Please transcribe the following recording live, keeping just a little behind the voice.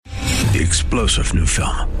The explosive new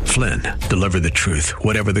film, Flynn, deliver the truth,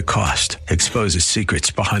 whatever the cost, exposes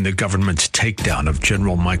secrets behind the government's takedown of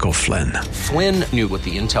General Michael Flynn. Flynn knew what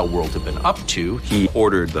the intel world had been up to. He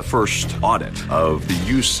ordered the first audit of the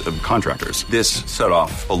use of contractors. This set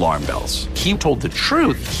off alarm bells. He told the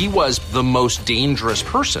truth. He was the most dangerous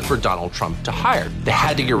person for Donald Trump to hire. They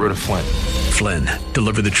had to get rid of Flynn. Flynn,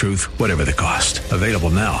 deliver the truth, whatever the cost. Available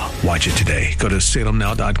now. Watch it today. Go to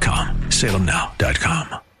salemnow.com.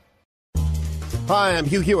 salemnow.com. Hi, I'm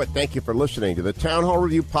Hugh Hewitt. Thank you for listening to the Town Hall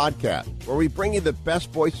Review Podcast, where we bring you the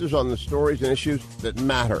best voices on the stories and issues that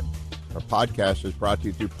matter. Our podcast is brought to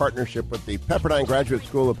you through partnership with the Pepperdine Graduate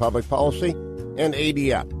School of Public Policy and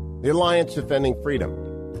ADF, the Alliance Defending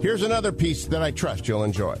Freedom. Here's another piece that I trust you'll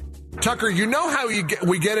enjoy. Tucker, you know how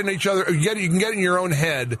we get in each other, you can get in your own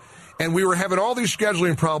head, and we were having all these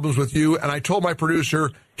scheduling problems with you, and I told my producer,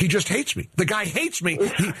 he just hates me. The guy hates me.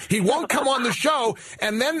 He won't come on the show.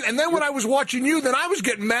 And then when I was watching you, then I was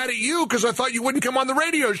getting mad at you because I thought you wouldn't come on the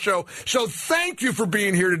radio show. So thank you for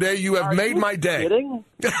being here today. You have made my day. Kidding?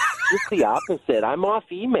 It's the opposite. I'm off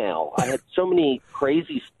email. I had so many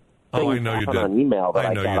crazy things happen on email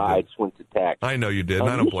that I just went to text. I know you did, and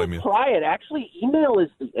I don't blame you. Try it. Actually, email is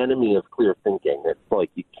the enemy of clear thinking. It's like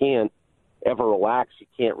you can't ever relax. You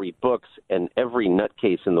can't read books. And every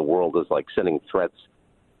nutcase in the world is like sending threats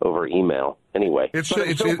over email. Anyway, I'm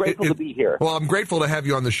so grateful to be here. Well, I'm grateful to have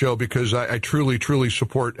you on the show because I truly, truly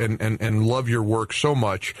support and love your work so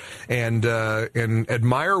much and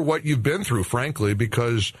admire what you've been through, frankly,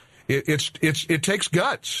 because it takes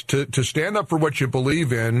guts to stand up for what you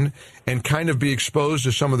believe in and kind of be exposed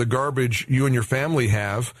to some of the garbage you and your family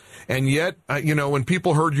have. And yet, when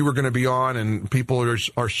people heard you were going to be on and people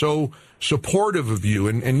are so supportive of you,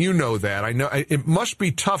 and you know that, I know it must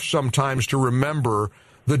be tough sometimes to remember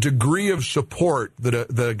the degree of support that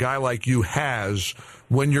a guy like you has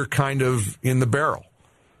when you're kind of in the barrel.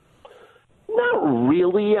 Not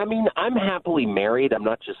really. I mean, I'm happily married. I'm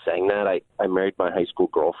not just saying that. I married my high school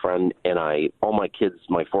girlfriend, and all my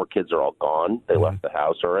 4 kids are all gone. They left the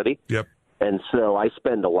house already. Yep. And so I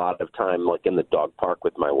spend a lot of time like in the dog park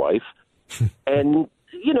with my wife. And,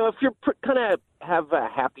 if you're kind of have a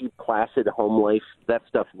happy, placid home life, that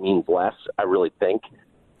stuff means less, I really think.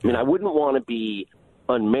 I mean, I wouldn't want to be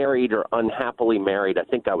unmarried or unhappily married. I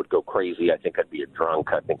think I would go crazy. I think I'd be a drunk.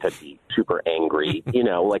 I think I'd be super angry,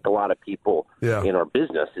 like a lot of people in our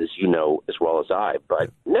business, as you know as well as I.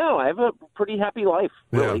 But no, I have a pretty happy life,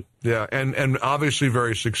 really. Yeah, and obviously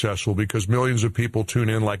very successful because millions of people tune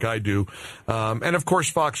in like I do. And, of course,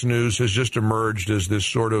 Fox News has just emerged as this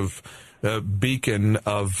sort of beacon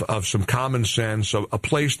of some common sense, a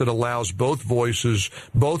place that allows both voices,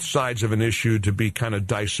 both sides of an issue to be kind of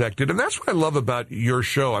dissected. And that's what I love about your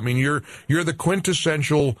show. I mean, you're the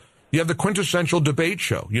quintessential. You have the quintessential debate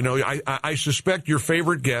show. I suspect your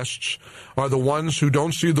favorite guests are the ones who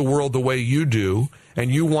don't see the world the way you do,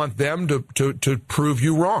 and you want them to prove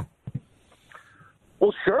you wrong.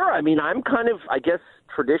 Well, sure. I mean, I'm kind of, I guess,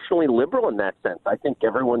 traditionally liberal in that sense. I think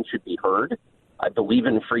everyone should be heard. I believe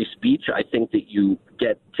in free speech. I think that you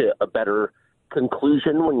get to a better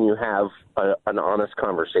conclusion when you have an honest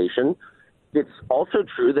conversation. It's also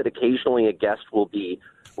true that occasionally a guest will be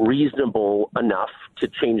reasonable enough to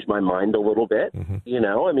change my mind a little bit. Mm-hmm.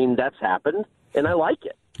 I mean, that's happened, and I like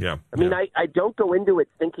it. Yeah. I mean, I don't go into it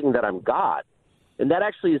thinking that I'm God. And that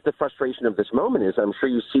actually is the frustration of this moment is I'm sure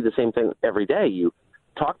you see the same thing every day. You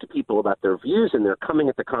talk to people about their views, and they're coming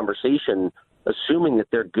at the conversation assuming that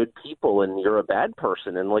they're good people and you're a bad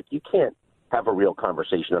person. And, you can't have a real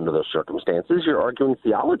conversation under those circumstances. You're arguing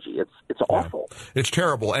theology. It's awful. It's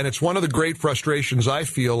terrible. And it's one of the great frustrations I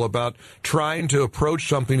feel about trying to approach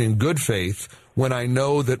something in good faith when I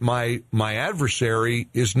know that my adversary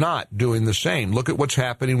is not doing the same. Look at what's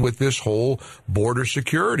happening with this whole border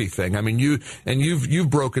security thing. I mean, you've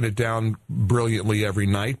broken it down brilliantly every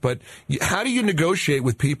night, but how do you negotiate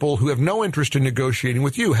with people who have no interest in negotiating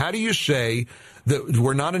with you? How do you say that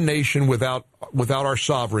we're not a nation without our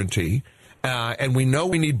sovereignty? And we know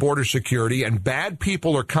we need border security, and bad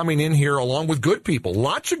people are coming in here along with good people,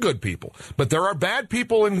 lots of good people. But there are bad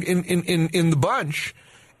people in the bunch.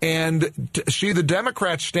 And to see the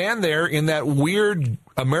Democrats stand there in that weird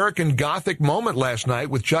American Gothic moment last night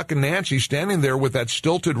with Chuck and Nancy standing there with that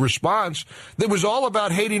stilted response that was all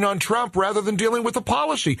about hating on Trump rather than dealing with the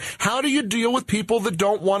policy. How do you deal with people that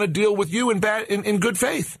don't want to deal with you in good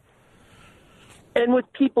faith? And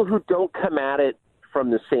with people who don't come at it from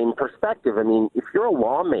the same perspective. I mean, if you're a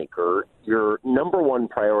lawmaker, your number one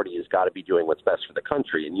priority has got to be doing what's best for the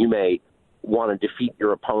country. And you may want to defeat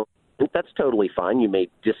your opponent. That's totally fine. You may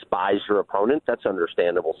despise your opponent. That's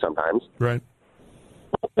understandable sometimes. Right.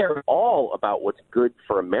 don't care at all about what's good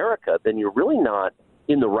for America, then you're really not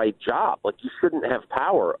in the right job. Like, you shouldn't have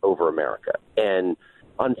power over America. And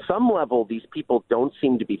on some level, these people don't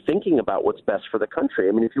seem to be thinking about what's best for the country.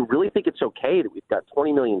 I mean, if you really think it's okay that we've got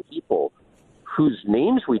 20 million people whose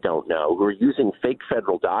names we don't know, who are using fake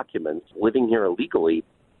federal documents, living here illegally,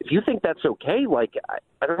 if you think that's okay, like,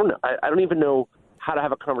 I don't know. I don't even know how to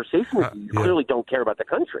have a conversation with you. You clearly don't care about the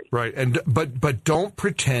country. Right, and but don't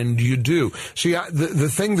pretend you do. See, the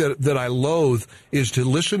thing that I loathe is to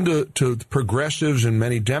listen to progressives and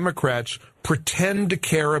many Democrats pretend to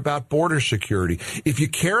care about border security. If you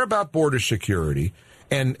care about border security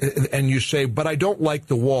and you say, but I don't like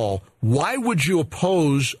the wall, why would you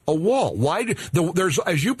oppose a wall? There's,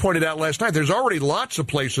 as you pointed out last night, there's already lots of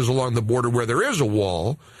places along the border where there is a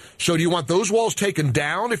wall. So do you want those walls taken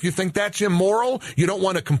down if you think that's immoral? You don't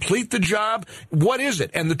want to complete the job? What is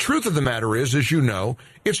it? And the truth of the matter is, as you know,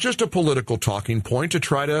 it's just a political talking point to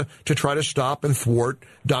try to stop and thwart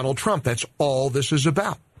Donald Trump. That's all this is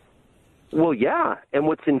about. Well, yeah. And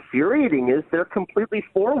what's infuriating is they're completely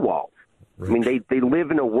for walls. Right. I mean, they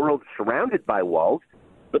live in a world surrounded by walls,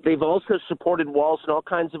 but they've also supported walls in all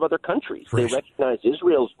kinds of other countries. Right. They recognize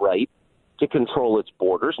Israel's right to control its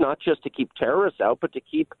borders, not just to keep terrorists out, but to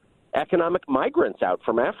keep economic migrants out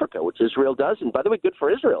from Africa, which Israel does. And by the way, good for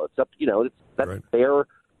Israel. It's up, that's right. Their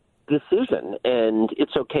decision, and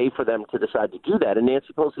it's okay for them to decide to do that. And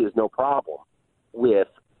Nancy Pelosi has no problem with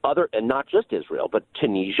other, and not just Israel, but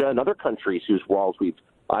Tunisia and other countries whose walls we've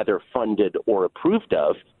either funded or approved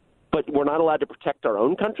of. But we're not allowed to protect our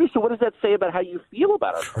own country. So what does that say about how you feel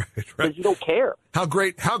about us? Right. Because you don't care. How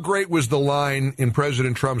great was the line in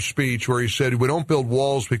President Trump's speech where he said, we don't build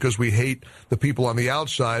walls because we hate the people on the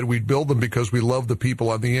outside. We build them because we love the people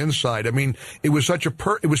on the inside. I mean, it was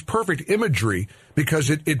it was perfect imagery because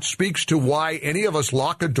it speaks to why any of us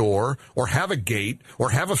lock a door or have a gate or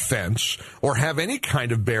have a fence or have any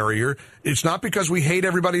kind of barrier. It's not because we hate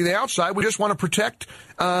everybody on the outside. We just want to protect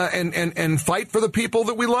and fight for the people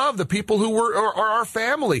that we love, the people who are our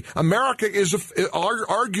family. America is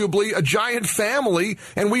arguably a giant family,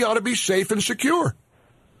 and we ought to be safe and secure.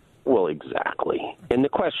 Well, exactly. And the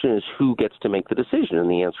question is, who gets to make the decision?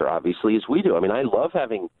 And the answer, obviously, is we do. I mean, I love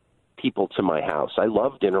having people to my house. I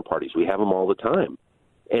love dinner parties. We have them all the time.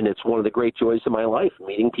 And it's one of the great joys of my life,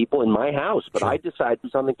 meeting people in my house. But I decide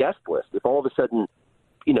who's on the guest list. If all of a sudden,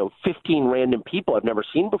 15 random people I've never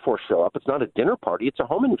seen before show up, it's not a dinner party, it's a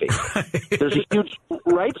home invasion. There's a huge,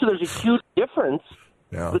 right? So there's a huge difference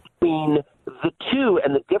between the two.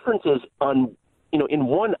 And the difference is in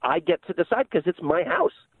one, I get to decide because it's my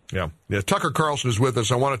house. Yeah. Tucker Carlson is with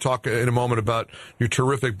us. I want to talk in a moment about your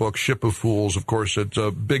terrific book, Ship of Fools. Of course, it's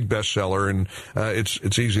a big bestseller, and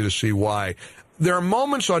it's easy to see why. There are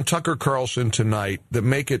moments on Tucker Carlson tonight that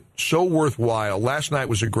make it so worthwhile. Last night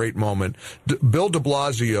was a great moment. Bill de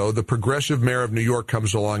Blasio, the progressive mayor of New York,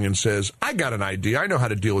 comes along and says, I got an idea. I know how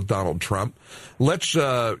to deal with Donald Trump.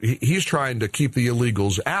 He's trying to keep the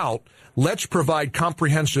illegals out. Let's provide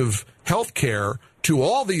comprehensive health care to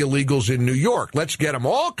all the illegals in New York. Let's get them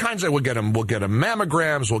all kinds of, we'll get them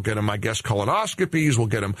mammograms, we'll get them, I guess, colonoscopies, we'll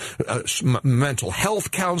get them mental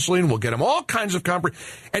health counseling, we'll get them all kinds of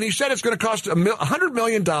and he said it's going to cost $100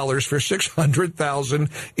 million for 600,000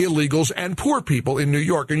 illegals and poor people in New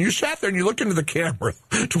York. And you sat there and you looked into the camera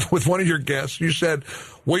with one of your guests. You said,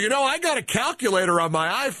 well, I got a calculator on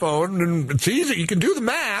my iPhone, and it's easy. You can do the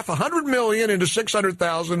math. 100 million into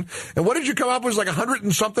 600,000. And what did you come up with? Like $100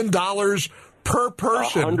 and something per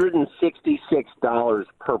person. $166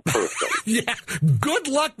 per person. Yeah, good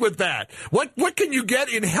luck with that. What can you get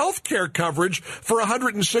in health care coverage for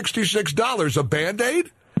 $166? A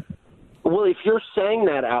Band-Aid? Well, if you're saying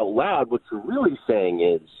that out loud, what you're really saying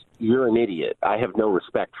is you're an idiot. I have no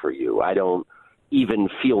respect for you. I don't even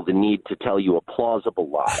feel the need to tell you a plausible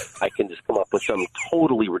lie. I can just come up with some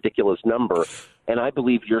totally ridiculous number, and I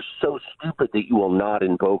believe you're so stupid that you will nod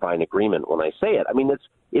in bovine agreement when I say it. I mean,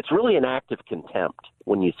 it's really an act of contempt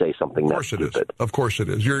when you say something that stupid. Of course it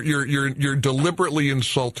is. You're deliberately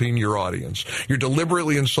insulting your audience. You're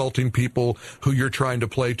deliberately insulting people who you're trying to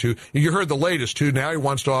play to. You heard the latest, too. Now he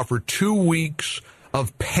wants to offer 2 weeks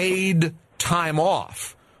of paid time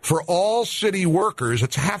off for all city workers.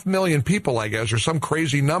 It's 500,000 people, I guess, or some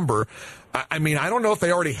crazy number. I mean, I don't know if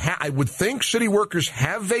they already have. I would think city workers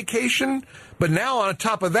have vacation, but now on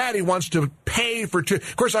top of that, he wants to pay for two.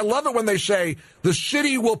 Of course, I love it when they say the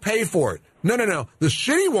city will pay for it. No. The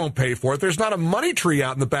city won't pay for it. There's not a money tree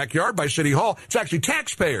out in the backyard by City Hall. It's actually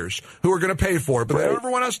taxpayers who are going to pay for it. But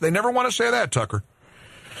they never want to say that, Tucker.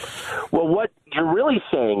 Well, what you're really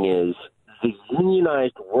saying is the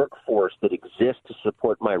unionized workforce that exists to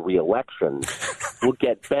support my reelection will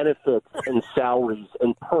get benefits and salaries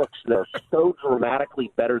and perks that are so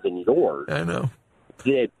dramatically better than yours. I know.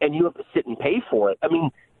 And you have to sit and pay for it. I mean,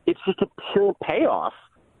 it's just a pure payoff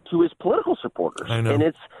to his political supporters. I know. And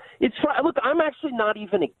it's look, I'm actually not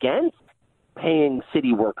even against paying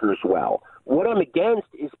city workers well. What I'm against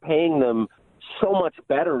is paying them so much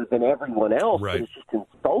better than everyone else. Right. That it's just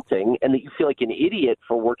insulting, and that you feel like an idiot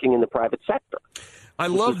for working in the private sector. I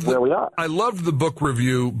loved the book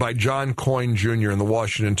review by John Coyne Jr. in the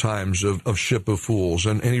Washington Times of Ship of Fools,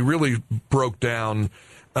 and he really broke down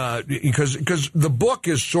because the book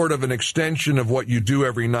is sort of an extension of what you do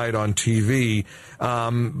every night on TV,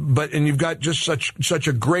 and you've got just such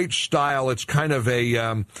a great style. It's kind of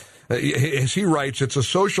a as he writes, it's a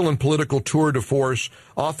social and political tour de force,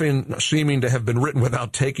 often seeming to have been written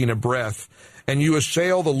without taking a breath. And you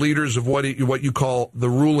assail the leaders of what you call the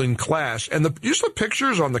ruling class. And just the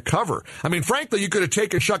pictures on the cover. I mean, frankly, you could have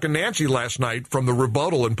taken Chuck and Nancy last night from the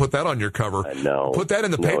rebuttal and put that on your cover. I know. Put that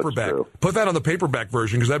in the paperback. Put that on the paperback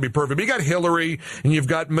version, because that'd be perfect. But you got Hillary, and you've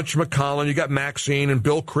got Mitch McConnell, you got Maxine, and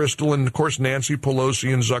Bill Kristol, and, of course, Nancy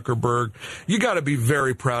Pelosi and Zuckerberg. You got to be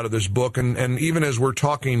very proud of this book. And even as we're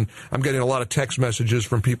talking, I'm getting a lot of text messages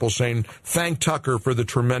from people saying, thank Tucker for the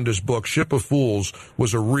tremendous book. Ship of Fools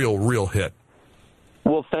was a real hit.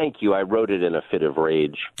 Well, thank you. I wrote it in a fit of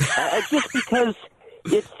rage. Just because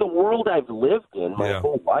it's the world I've lived in my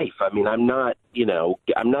whole life. I mean, I'm not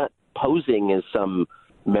posing as some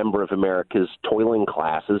member of America's toiling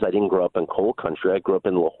classes. I didn't grow up in coal country. I grew up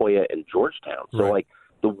in La Jolla and Georgetown. So, like,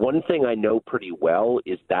 the one thing I know pretty well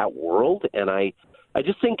is that world. And I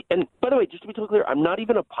just think, and by the way, just to be totally clear, I'm not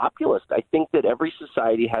even a populist. I think that every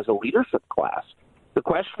society has a leadership class. The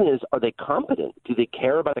question is, are they competent? Do they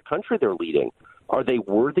care about the country they're leading? Are they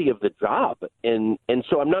worthy of the job? And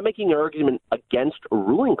so I'm not making an argument against a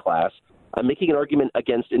ruling class. I'm making an argument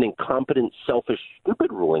against an incompetent, selfish,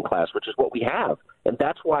 stupid ruling class, which is what we have. And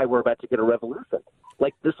that's why we're about to get a revolution.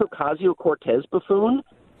 Like this Ocasio-Cortez buffoon,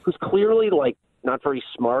 who's clearly, like, not very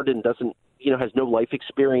smart and doesn't, has no life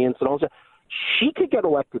experience and all that. She could get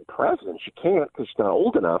elected president. She can't because she's not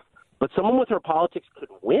old enough. But someone with her politics could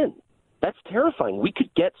win. That's terrifying. We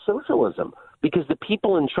could get socialism because the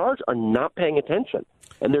people in charge are not paying attention,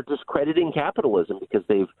 and they're discrediting capitalism because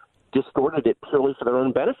they've distorted it purely for their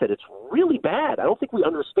own benefit. It's really bad. I don't think we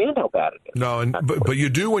understand how bad it is. No, but you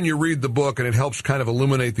do when you read the book, and it helps kind of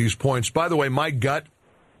illuminate these points. By the way, my gut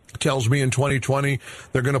tells me in 2020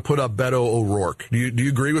 they're going to put up Beto O'Rourke. Do you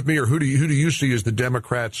agree with me, or who do you see as the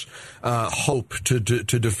Democrats' hope to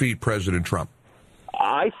defeat President Trump?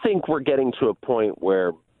 I think we're getting to a point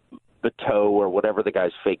where Beto, or whatever the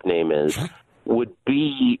guy's fake name is, would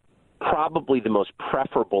be probably the most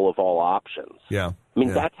preferable of all options. Yeah. I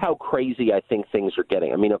mean, that's how crazy I think things are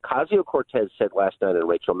getting. I mean, Ocasio-Cortez said last night on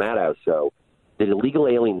Rachel Maddow's show that illegal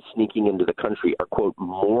aliens sneaking into the country are, quote,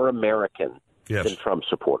 more American than Trump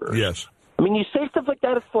supporters. Yes. I mean, you say stuff like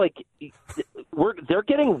that, it's like they're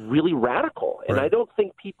getting really radical, and I don't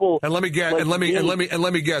think people. And let me guess. Like, and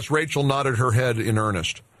let me guess. Rachel nodded her head in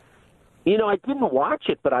earnest. I didn't watch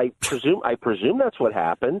it, but I presume that's what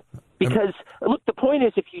happened. Because, look, the point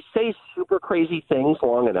is, if you say super crazy things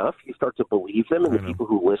long enough, you start to believe them, and the people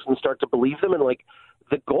who listen start to believe them, and, like,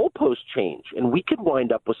 the goalposts change, and we could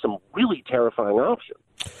wind up with some really terrifying options.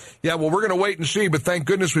 Yeah, well, we're going to wait and see, but thank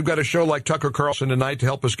goodness we've got a show like Tucker Carlson tonight to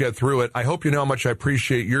help us get through it. I hope you know how much I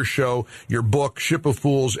appreciate your show, your book, Ship of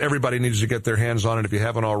Fools. Everybody needs to get their hands on it if you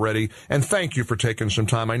haven't already. And thank you for taking some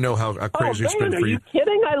time. I know how crazy it's been for you. Are you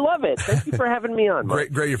kidding? I love it. Thank you for having me on.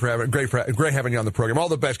 Great having you on the program. All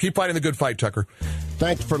the best. Keep fighting the good fight, Tucker.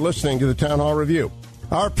 Thanks for listening to the Town Hall Review.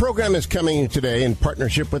 Our program is coming today in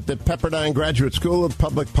partnership with the Pepperdine Graduate School of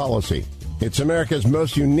Public Policy. It's America's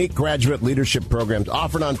most unique graduate leadership programs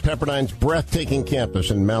offered on Pepperdine's breathtaking campus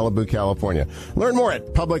in Malibu, California. Learn more at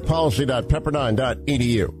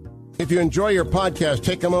publicpolicy.pepperdine.edu. If you enjoy your podcast,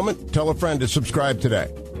 take a moment, tell a friend to subscribe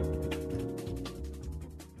today.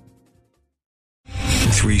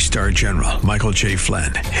 3-star General Michael J.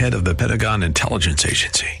 Flynn, head of the Pentagon Intelligence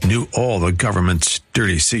Agency, knew all the government's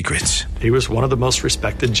dirty secrets. He was one of the most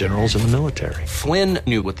respected generals in the military. Flynn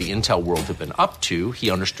knew what the intel world had been up to.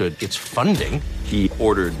 He understood its funding. He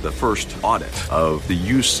ordered the first audit of the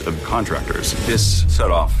use of contractors. This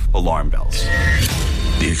set off alarm bells.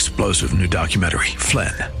 The explosive new documentary,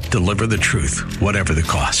 Flynn, deliver the truth, whatever the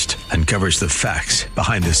cost, uncovers the facts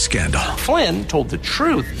behind this scandal. Flynn told the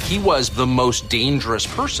truth. He was the most dangerous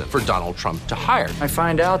person for Donald Trump to hire. I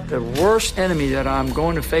find out the worst enemy that I'm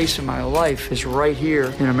going to face in my life is right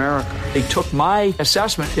here in America. They took my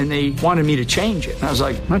assessment and they wanted me to change it. And I was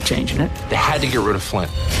like, I'm not changing it. They had to get rid of Flynn.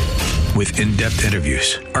 With in-depth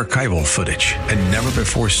interviews, archival footage, and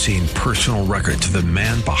never-before-seen personal records of the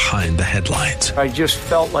man behind the headlines. I just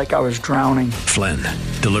felt like I was drowning. Flynn,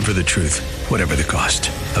 deliver the truth, whatever the cost.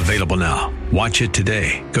 Available now. Watch it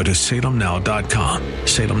today. Go to salemnow.com.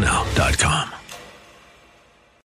 salemnow.com.